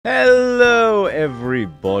Hello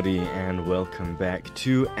everybody and welcome back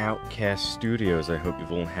to Outcast Studios. I hope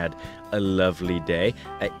you've all had a lovely day.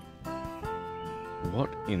 What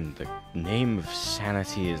in the name of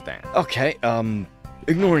sanity is that? Okay,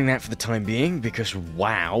 ignoring that for the time being because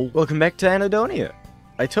wow. Welcome back to Anhedonia.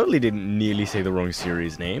 I totally didn't nearly say the wrong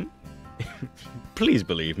series name. Please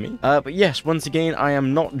believe me. But yes, once again, I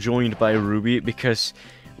am not joined by Ruby because,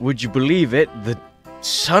 would you believe it, the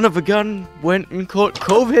son of a gun went and caught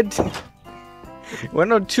COVID.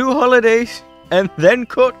 Went on 2 holidays and then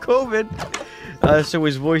caught COVID. So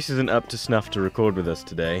his voice isn't up to snuff to record with us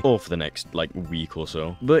today, or for the next, week or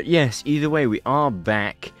so. But yes, either way, we are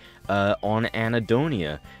back on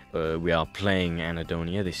Anhedonia. We are playing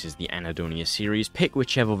Anhedonia. This is the Anhedonia series. Pick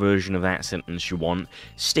whichever version of that sentence you want,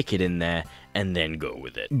 stick it in there, and then go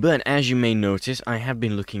with it. But as you may notice, I have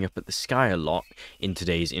been looking up at the sky a lot in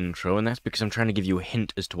today's intro, and that's because I'm trying to give you a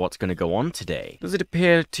hint as to what's going to go on today. Does it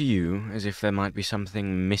appear to you as if there might be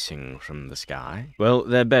something missing from the sky? Well,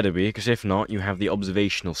 there better be, because if not, you have the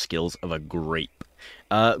observational skills of a grape.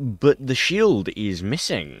 But the shield is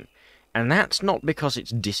missing. And that's not because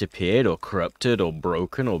it's disappeared, or corrupted, or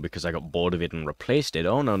broken, or because I got bored of it and replaced it.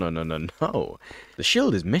 Oh, no. The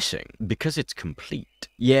shield is missing, because it's complete.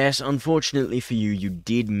 Yes, unfortunately for you, you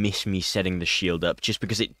did miss me setting the shield up, just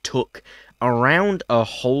because it took around a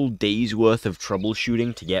whole day's worth of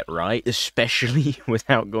troubleshooting to get right, especially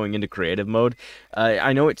without going into creative mode.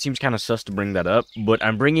 I know it seems kind of sus to bring that up, but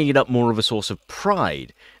I'm bringing it up more of a source of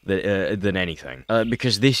pride than anything.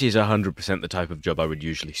 Because this is 100% the type of job I would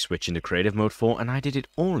usually switch into creative mode for, and I did it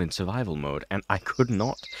all in survival mode, and I could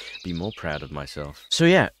not be more proud of myself. So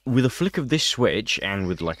yeah, with a flick of this switch, and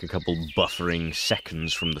with like a couple buffering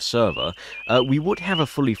seconds from the server, we would have a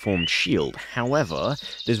fully formed shield. However,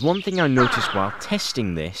 there's one thing I noticed while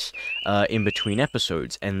testing this in between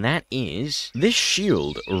episodes, and that is this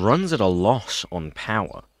shield runs at a loss on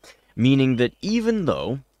power, meaning that even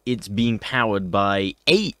though it's being powered by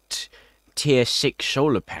 8 tier 6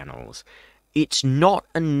 solar panels, it's not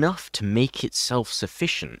enough to make it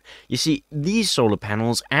self-sufficient. You see, these solar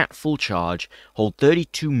panels at full charge hold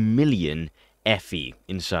 32 million FE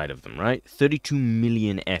inside of them, right? 32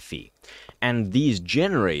 million FE. And these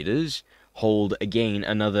generators hold, again,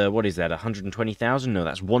 another, what is that, 120,000? No,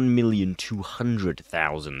 that's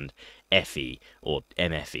 1,200,000 FE, or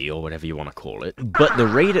MFE, or whatever you want to call it. But the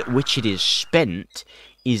rate at which it is spent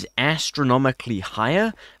is astronomically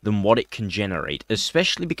higher than what it can generate,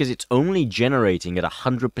 especially because it's only generating at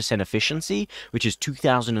 100% efficiency, which is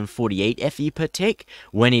 2048 FE per tick,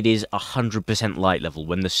 when it is 100% light level,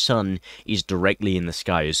 when the sun is directly in the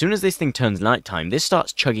sky. As soon as this thing turns nighttime, this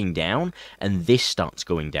starts chugging down, and this starts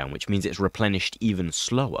going down, which means it's replenished even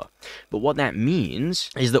slower. But what that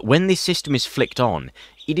means is that when this system is flicked on,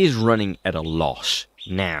 it is running at a loss.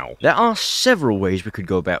 Now, there are several ways we could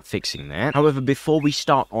go about fixing that. However, before we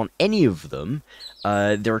start on any of them,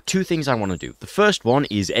 there are 2 things I want to do. The first one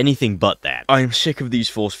is anything but that. I am sick of these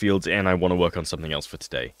force fields and I want to work on something else for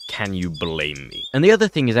today. Can you blame me? And the other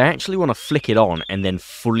thing is I actually want to flick it on and then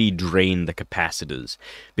fully drain the capacitors,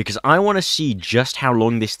 because I want to see just how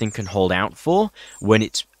long this thing can hold out for when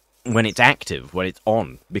it's active, when it's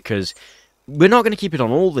on, because we're not going to keep it on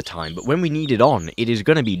all the time, but when we need it on, it is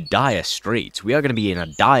going to be dire straits. We are going to be in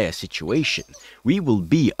a dire situation. We will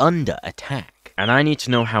be under attack. And I need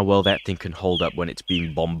to know how well that thing can hold up when it's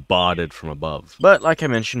being bombarded from above. But like I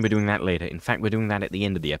mentioned, we're doing that later. In fact, we're doing that at the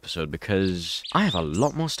end of the episode because I have a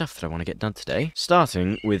lot more stuff that I want to get done today.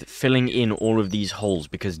 Starting with filling in all of these holes,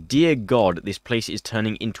 because dear God, this place is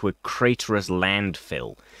turning into a craterous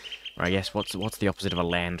landfill. I guess, what's the opposite of a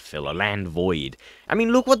landfill? A land void. I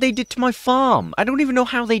mean, look what they did to my farm! I don't even know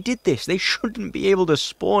how they did this! They shouldn't be able to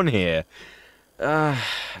spawn here!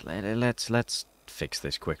 Let's fix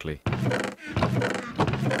this quickly.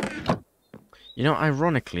 You know,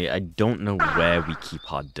 ironically, I don't know where we keep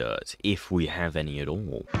our dirt, if we have any at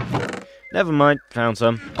all. Never mind, found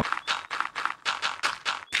some.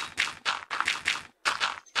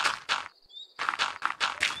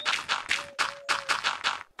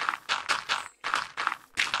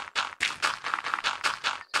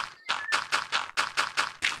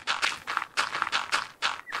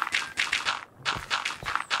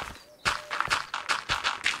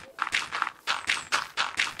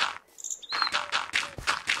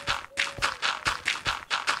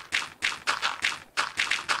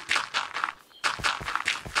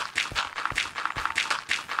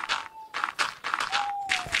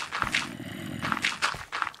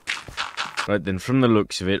 Right then, from the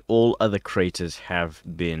looks of it, all other craters have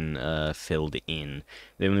been filled in.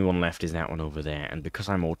 The only one left is that one over there, and because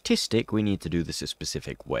I'm autistic, we need to do this a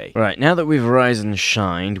specific way. Right, now that we've risen and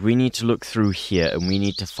shined, we need to look through here, and we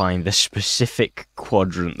need to find the specific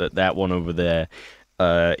quadrant that one over there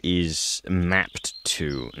is mapped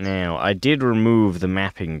to. Now, I did remove the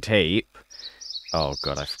mapping tape. Oh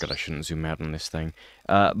god, I forgot I shouldn't zoom out on this thing.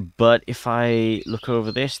 But if I look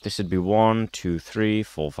over this would be 1, 2, 3,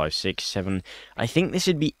 4, 5, 6, 7. I think this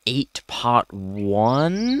would be 8 part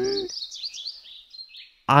 1?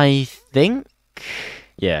 I think?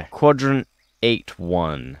 Yeah, quadrant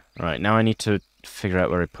 8-1. Right, now I need to figure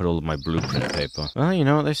out where I put all of my blueprint paper. Well, you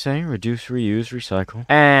know what they say, reduce, reuse, recycle.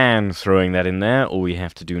 And throwing that in there, all we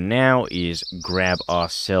have to do now is grab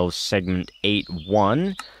ourselves segment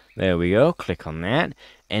 8-1. There we go, click on that,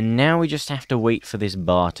 and now we just have to wait for this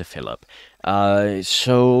bar to fill up.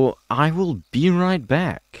 So I will be right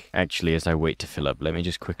back. Actually, as I wait to fill up, let me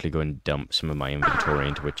just quickly go and dump some of my inventory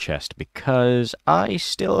into a chest, because I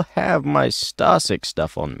still have my Starsec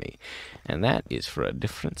stuff on me, and that is for a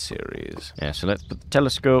different series. Yeah, so let's put the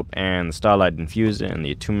telescope, and the starlight infuser, and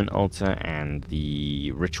the attunement altar, and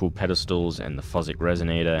the ritual pedestals, and the Fuzzic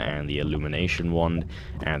resonator, and the illumination wand,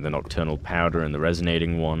 and the nocturnal powder, and the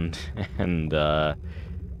resonating wand, and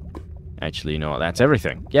actually, you know what, that's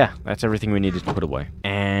everything. Yeah, that's everything we needed to put away.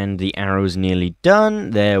 And the arrow's nearly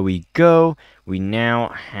done. There we go. We now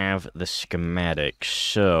have the schematic.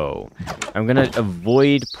 So, I'm going to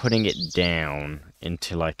avoid putting it down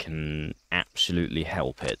until I can absolutely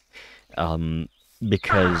help it.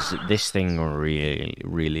 Because this thing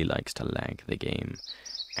really likes to lag the game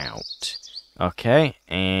out. Okay,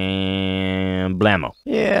 and blammo.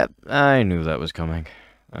 Yeah, I knew that was coming.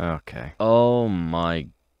 Okay. Oh my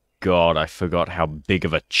god, I forgot how big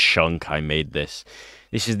of a chunk I made this.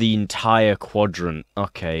 This is the entire quadrant.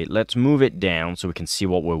 Okay, let's move it down so we can see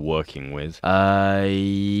what we're working with.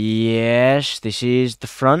 Yes, this is the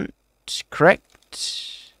front,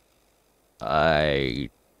 correct?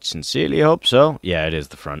 I sincerely hope so. Yeah, it is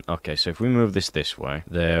the front. Okay, so if we move this way.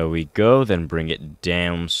 There we go, then bring it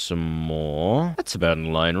down some more. That's about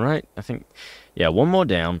in line, right? I think... yeah, one more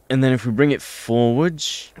down. And then if we bring it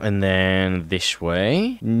forwards, and then this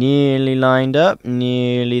way, nearly lined up,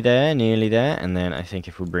 nearly there. And then I think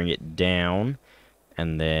if we bring it down,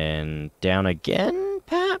 and then down again,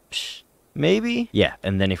 perhaps? Maybe? Yeah,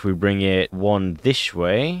 and then if we bring it one this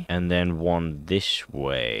way, and then one this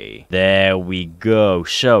way. There we go.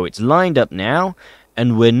 So, it's lined up now.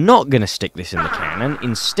 And we're not going to stick this in the cannon.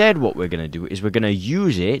 Instead, what we're going to do is we're going to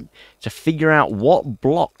use it to figure out what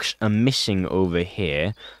blocks are missing over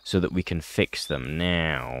here so that we can fix them.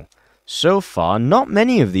 Now, so far, not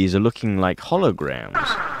many of these are looking like holograms.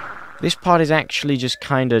 This part is actually just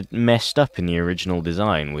kind of messed up in the original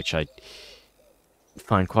design, which I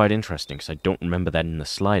find quite interesting, because I don't remember that in the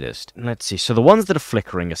slightest. Let's see, so the ones that are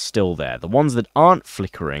flickering are still there. The ones that aren't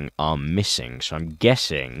flickering are missing, so I'm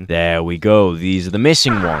guessing... there we go, these are the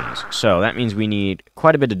missing ones. So that means we need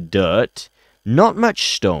quite a bit of dirt, not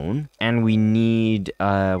much stone, and we need,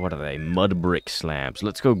 what are they, mud brick slabs.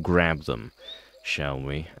 Let's go grab them, shall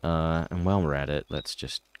we? And while we're at it, let's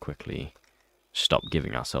just quickly... stop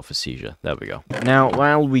giving ourselves a seizure. There we go. Now,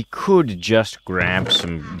 while we could just grab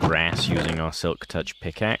some grass using our Silk Touch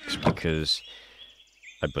pickaxe, because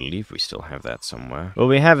I believe we still have that somewhere. Well,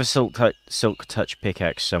 we have a Silk Touch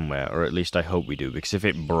pickaxe somewhere, or at least I hope we do, because if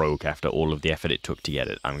it broke after all of the effort it took to get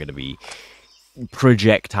it, I'm going to be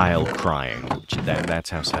projectile crying, which that's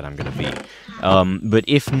how sad I'm going to be. But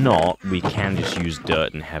if not, we can just use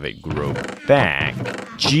dirt and have it grow back.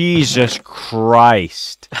 Jesus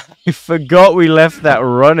Christ! I forgot we left that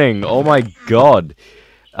running. Oh my god.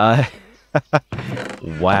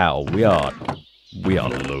 Wow, we are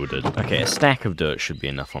loaded. Okay, a stack of dirt should be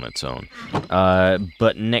enough on its own.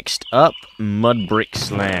 But next up, mud brick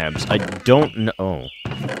slabs. I don't know... oh.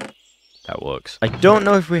 That works. I don't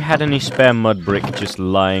know if we had any spare mud brick just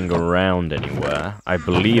lying around anywhere. I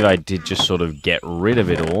believe I did just sort of get rid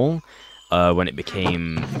of it all when it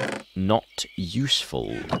became not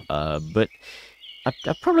useful. But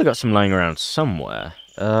I've probably got some lying around somewhere.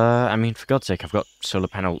 I mean, for God's sake, I've got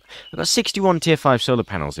 61 tier 5 solar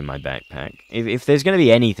panels in my backpack. If there's going to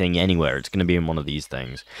be anything anywhere, it's going to be in one of these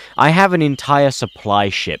things. I have an entire supply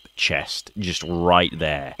ship chest just right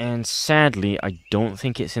there. And sadly, I don't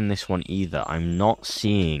think it's in this one either. I'm not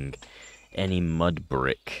seeing any mud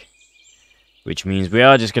brick. Which means we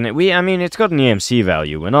are just going to... I mean, it's got an EMC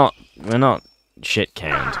value. We're not shit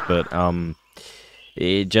canned, but,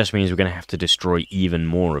 it just means we're going to have to destroy even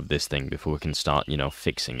more of this thing before we can start, you know,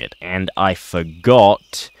 fixing it. And I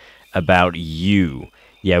forgot about you.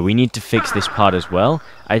 Yeah, we need to fix this part as well.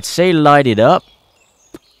 I'd say light it up,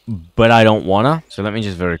 but I don't wanna. So let me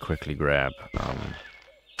just very quickly grab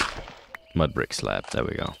mud brick slab. There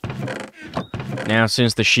we go. Now,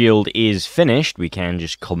 since the shield is finished, we can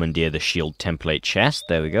just commandeer the shield template chest.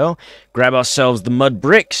 There we go. Grab ourselves the mud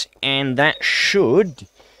bricks, and that should,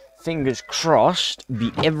 fingers crossed,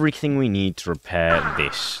 be everything we need to repair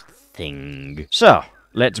this thing. So,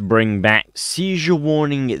 let's bring back seizure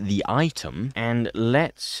warning the item, and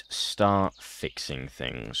let's start fixing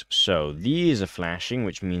things. So, these are flashing,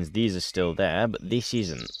 which means these are still there, but this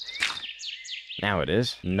isn't. Now it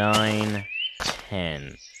is. 9,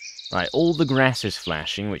 10. Right, all the grass is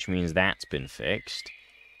flashing, which means that's been fixed.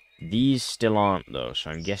 These still aren't, though, so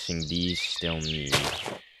I'm guessing these still need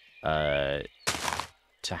to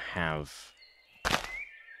have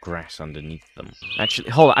grass underneath them.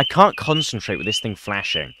 Actually, hold on, I can't concentrate with this thing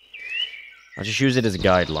flashing. I'll just use it as a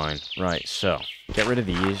guideline. Right, so, get rid of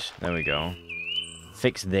these. There we go.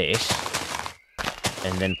 Fix this.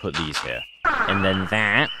 And then put these here. And then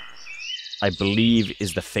that, I believe,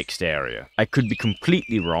 is the fixed area. I could be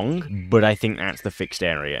completely wrong, but I think that's the fixed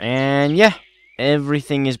area. And yeah,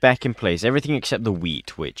 everything is back in place. Everything except the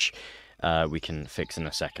wheat, which we can fix in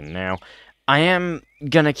a second. Now, I am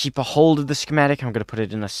gonna keep a hold of the schematic. I'm gonna put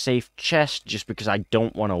it in a safe chest, just because I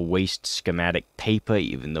don't want to waste schematic paper,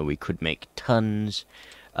 even though we could make tons.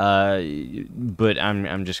 But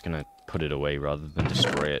I'm just gonna put it away rather than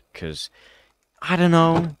destroy it, because I don't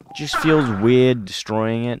know, just feels weird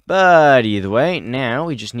destroying it. But either way, now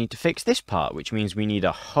we just need to fix this part, which means we need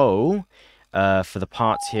a hoe for the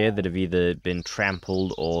parts here that have either been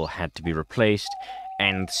trampled or had to be replaced,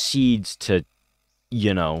 and seeds to,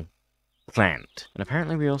 you know, plant. And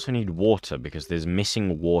apparently we also need water, because there's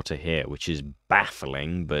missing water here, which is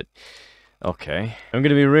baffling, but okay. I'm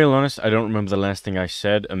gonna be real honest, I don't remember the last thing I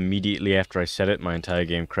said. Immediately after I said it, my entire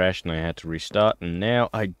game crashed and I had to restart, and now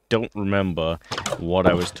I don't remember what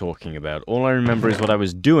I was talking about. All I remember is what I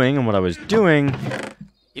was doing, and what I was doing,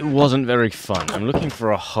 it wasn't very fun. I'm looking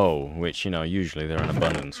for a hoe, which, you know, usually they're in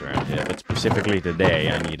abundance around here, but specifically today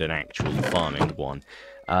I need an actual farming one.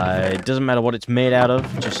 It doesn't matter what it's made out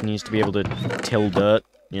of, it just needs to be able to till dirt,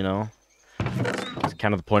 you know? That's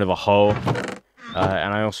kind of the point of a hoe.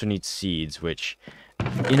 And I also need seeds, which,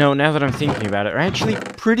 you know, now that I'm thinking about it, are actually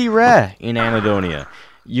pretty rare in Anhedonia.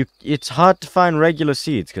 It's hard to find regular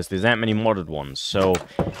seeds, because there's that many modded ones, so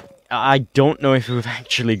I don't know if we've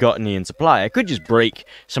actually got any in supply. I could just break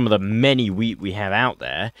some of the many wheat we have out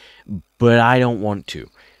there, but I don't want to.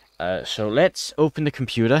 So let's open the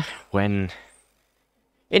computer when,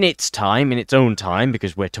 in its time, in its own time,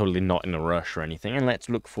 because we're totally not in a rush or anything, and let's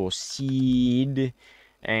look for seed.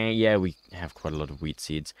 Yeah, we have quite a lot of wheat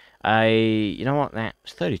seeds. You know what, that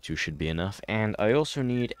 32 should be enough, and I also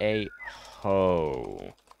need a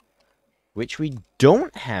hoe, which we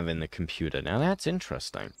don't have in the computer. Now that's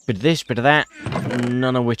interesting. Bit of this, bit of that,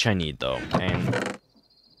 none of which I need though, and,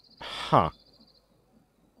 huh.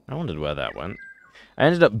 I wondered where that went. I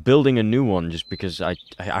ended up building a new one just because I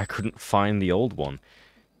couldn't find the old one.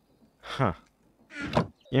 Huh.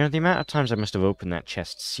 You know, the amount of times I must have opened that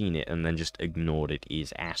chest, seen it, and then just ignored it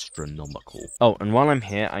is astronomical. Oh, and while I'm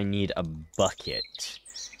here, I need a bucket.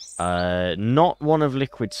 Not one of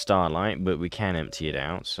liquid starlight, but we can empty it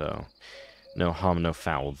out, so no harm, no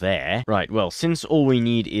foul there. Right, well, since all we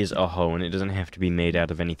need is a hoe, and it doesn't have to be made out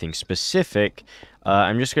of anything specific,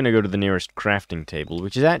 I'm just going to go to the nearest crafting table,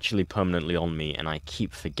 which is actually permanently on me, and I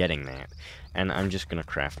keep forgetting that. And I'm just going to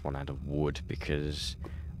craft one out of wood, because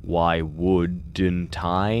why wouldn't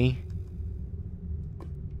I?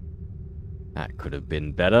 That could have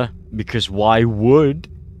been better, because why would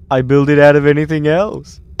I build it out of anything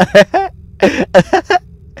else?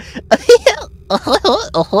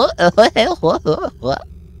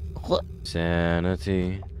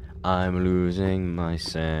 Sanity, I'm losing my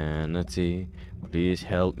sanity. Please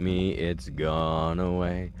help me, it's gone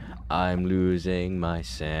away. I'm losing my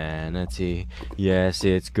sanity. Yes,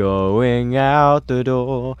 it's going out the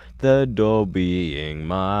door being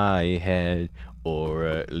my head. Or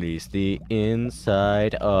at least the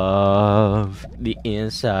inside of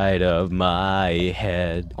my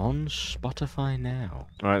head. On Spotify now.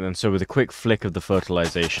 Alright then, so with a quick flick of the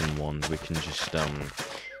fertilization wand, we can just,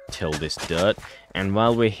 till this dirt. And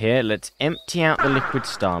while we're here, let's empty out the liquid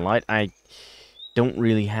starlight. I don't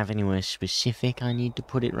really have anywhere specific I need to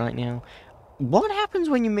put it right now. What happens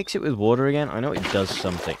when you mix it with water again? I know it does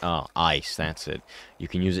something. Oh, ice, that's it. You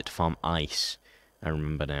can use it to farm ice. I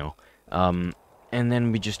remember now. And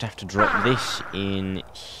then we just have to drop this in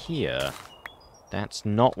here. That's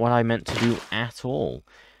not what I meant to do at all.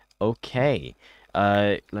 Okay.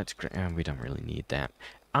 we don't really need that.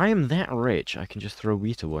 I am that rich, I can just throw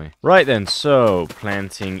wheat away. Right then, so,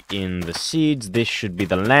 planting in the seeds. This should be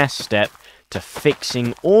the last step to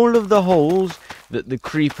fixing all of the holes that the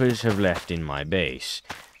creepers have left in my base.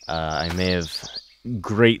 I may have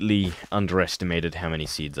greatly underestimated how many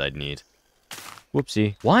seeds I'd need.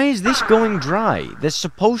 Whoopsie. Why is this going dry? There's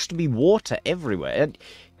supposed to be water everywhere.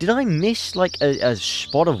 Did I miss, like, a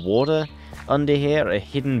spot of water under here? A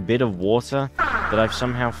hidden bit of water that I've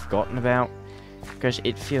somehow forgotten about? Because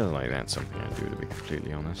it feels like that's something I do, to be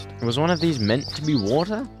completely honest. Was one of these meant to be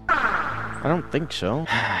water? I don't think so.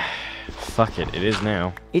 Fuck it, it is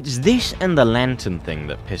now. It's this and the lantern thing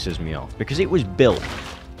that pisses me off, because it was built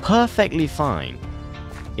perfectly fine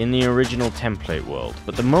in the original template world,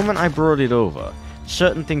 but the moment I brought it over,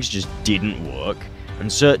 certain things just didn't work,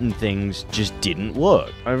 and certain things just didn't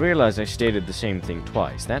work. I realized I stated the same thing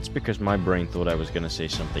twice. That's because my brain thought I was going to say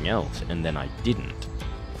something else, and then I didn't.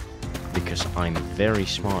 Because I'm very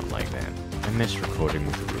smart like that. I miss recording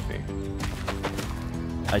with Ruby.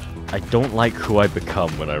 I don't like who I become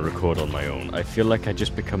when I record on my own. I feel like I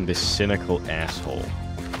just become this cynical asshole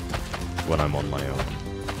when I'm on my own.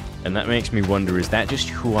 And that makes me wonder, is that just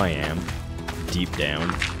who I am? Deep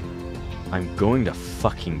down? I'm going to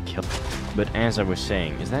fucking kill him. But as I was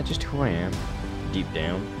saying, is that just who I am? Deep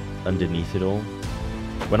down? Underneath it all?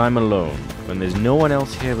 When I'm alone, when there's no one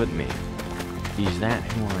else here but me, is that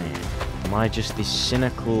who I am? Am I just this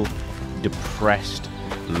cynical, depressed,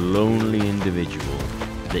 lonely individual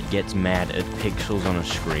that gets mad at pixels on a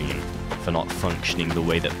screen for not functioning the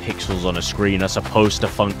way that pixels on a screen are supposed to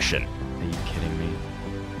function? Are you kidding me?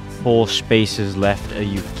 4 spaces left, are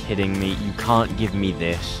you kidding me? You can't give me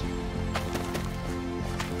this.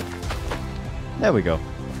 There we go.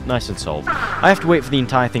 Nice and solved. I have to wait for the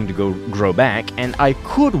entire thing to grow back, and I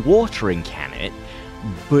could watering can it,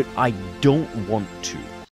 but I don't want to.